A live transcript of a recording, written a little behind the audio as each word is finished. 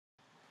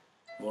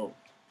Whoa.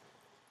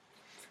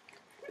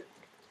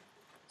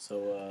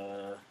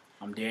 So,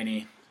 I'm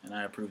Danny, and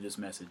I approve this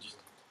message.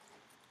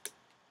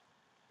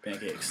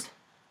 Pancakes.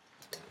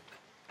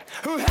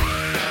 Alright,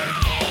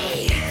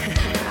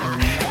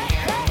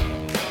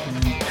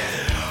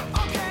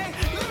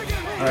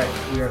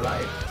 we are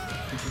live.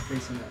 Put your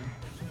face in there.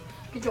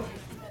 Get your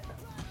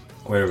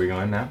Where are we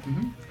going now?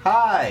 Mm-hmm.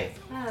 Hi!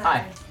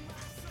 Hi.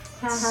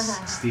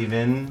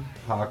 Steven,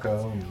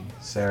 Paco, and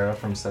Sarah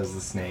from Says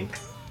the Snake.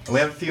 And we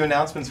have a few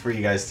announcements for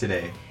you guys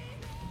today.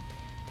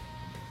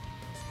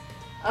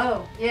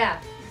 Oh,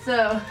 yeah.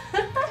 So,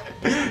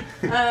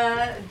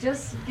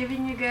 just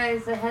giving you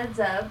guys a heads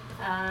up.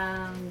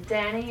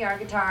 Danny, our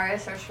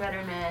guitarist, our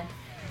shredder man,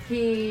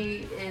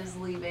 he is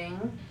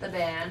leaving the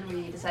band.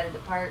 We decided to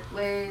part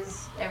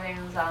ways.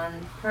 Everything's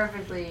on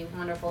perfectly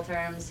wonderful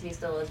terms. He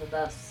still is with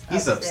us.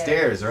 He's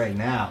upstairs right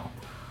now.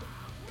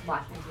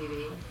 Watching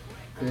TV.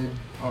 Good.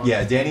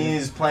 Yeah, Danny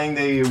is playing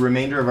the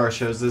remainder of our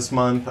shows this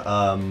month.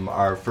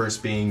 Our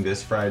first being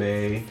this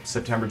Friday,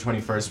 September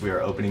 21st. We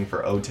are opening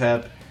for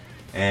OTEP.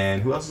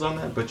 And who else is on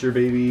that? Butcher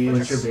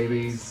Babies. Butcher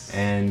Babies.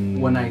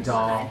 And One Night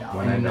Doll.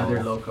 One And Night another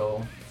Doll.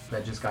 local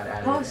that just got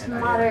added.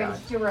 Postmodern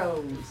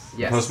Heroes.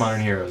 Yes.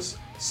 Postmodern Heroes.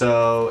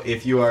 So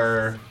if you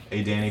are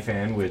a Danny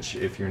fan, which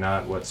if you're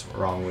not, what's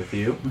wrong with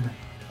you?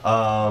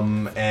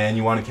 And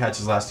you want to catch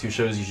his last two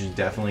shows, you should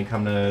definitely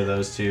come to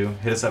those two.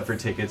 Hit us up for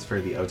tickets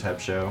for the OTEP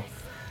show.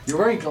 You're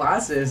wearing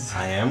glasses.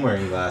 I am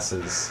wearing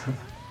glasses.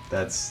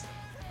 That's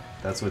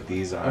what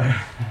these are.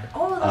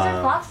 Oh, those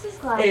are Fox's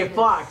glasses. Hey,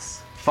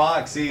 Fox.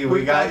 Foxy,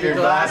 we got your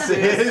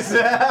glasses.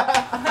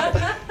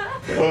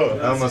 Oh,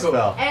 I almost cool.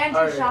 fell. And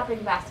your Alright.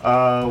 shopping basket.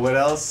 What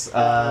else?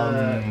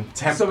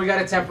 So we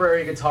got a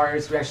temporary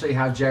guitarist. We actually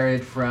have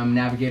Jared from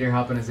Navigator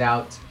helping us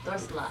out.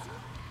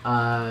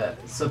 Dorsla.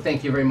 So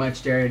thank you very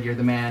much, Jared. You're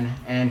the man,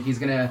 and he's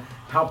gonna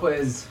help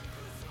us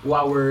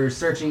while we're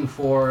searching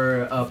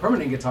for a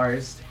permanent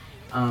guitarist.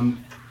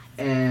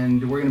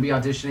 And we're gonna be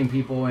auditioning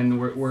people, and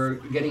we're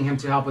getting him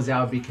to help us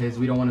out because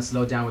we don't want to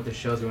slow down with the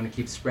shows. We want to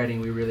keep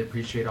spreading. We really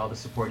appreciate all the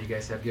support you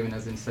guys have given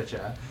us in such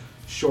a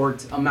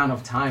short amount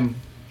of time.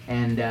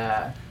 And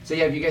so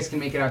yeah, if you guys can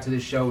make it out to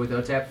this show with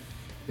OTEP,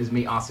 it's gonna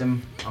be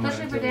awesome.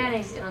 Especially for Danny.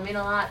 It'll mean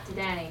a lot to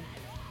Danny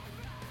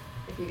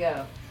if you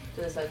go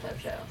to this OTEP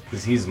show.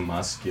 Because he's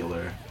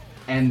muscular.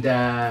 And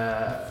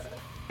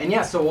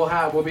yeah, so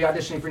we'll be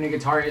auditioning for new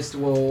guitarists.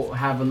 We'll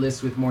have a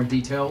list with more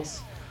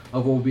details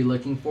of what we'll be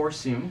looking for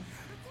soon.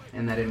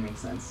 And that didn't make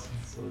sense.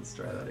 So let's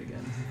try that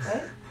again.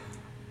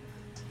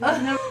 What?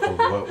 Of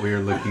what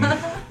we're looking.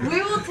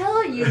 We will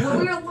tell you what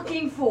we are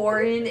looking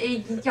for in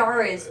a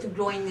guitarist to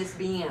join this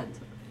band.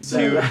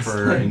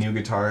 For a new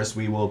guitarist,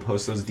 we will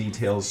post those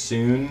details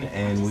soon,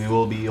 and we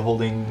will be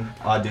holding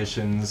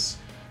auditions.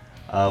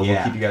 We'll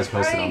keep you guys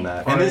posted on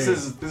that. And this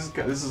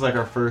is like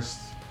our first.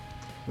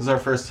 This is our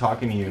first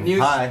talking to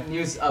you. Hi.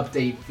 News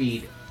update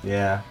feed.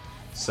 Yeah.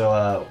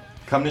 So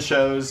come to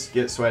shows,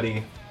 get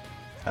sweaty,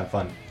 have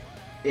fun.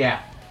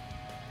 Yeah.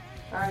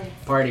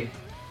 Party.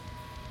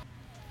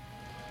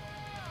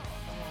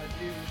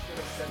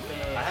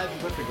 I hadn't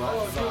put the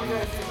glasses on. We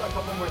gotta do a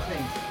couple more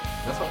things.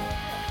 That's fine.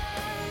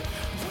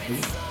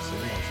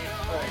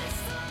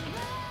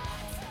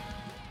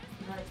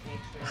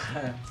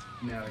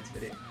 No, it's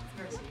video.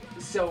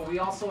 So we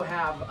also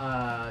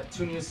have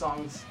 2 new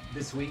songs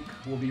this week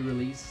will be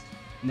released.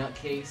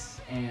 Nutcase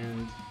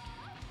and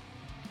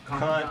Fine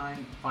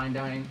Dine. Fine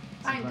Dine.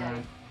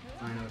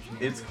 I know what you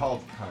mean. It's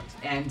called Cunt.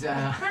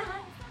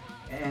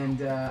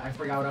 And I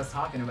forgot what I was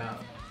talking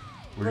about.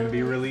 We're going to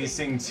be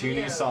releasing 2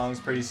 new songs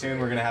pretty soon.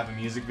 We're going to have a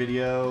music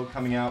video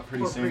coming out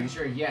pretty soon.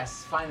 Preacher,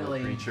 yes,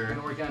 finally. Preacher.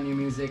 We're working on new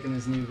music and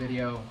this new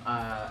video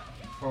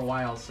for a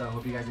while, so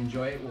hope you guys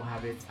enjoy it. We'll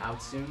have it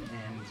out soon,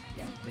 and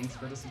yeah, thanks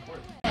for the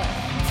support.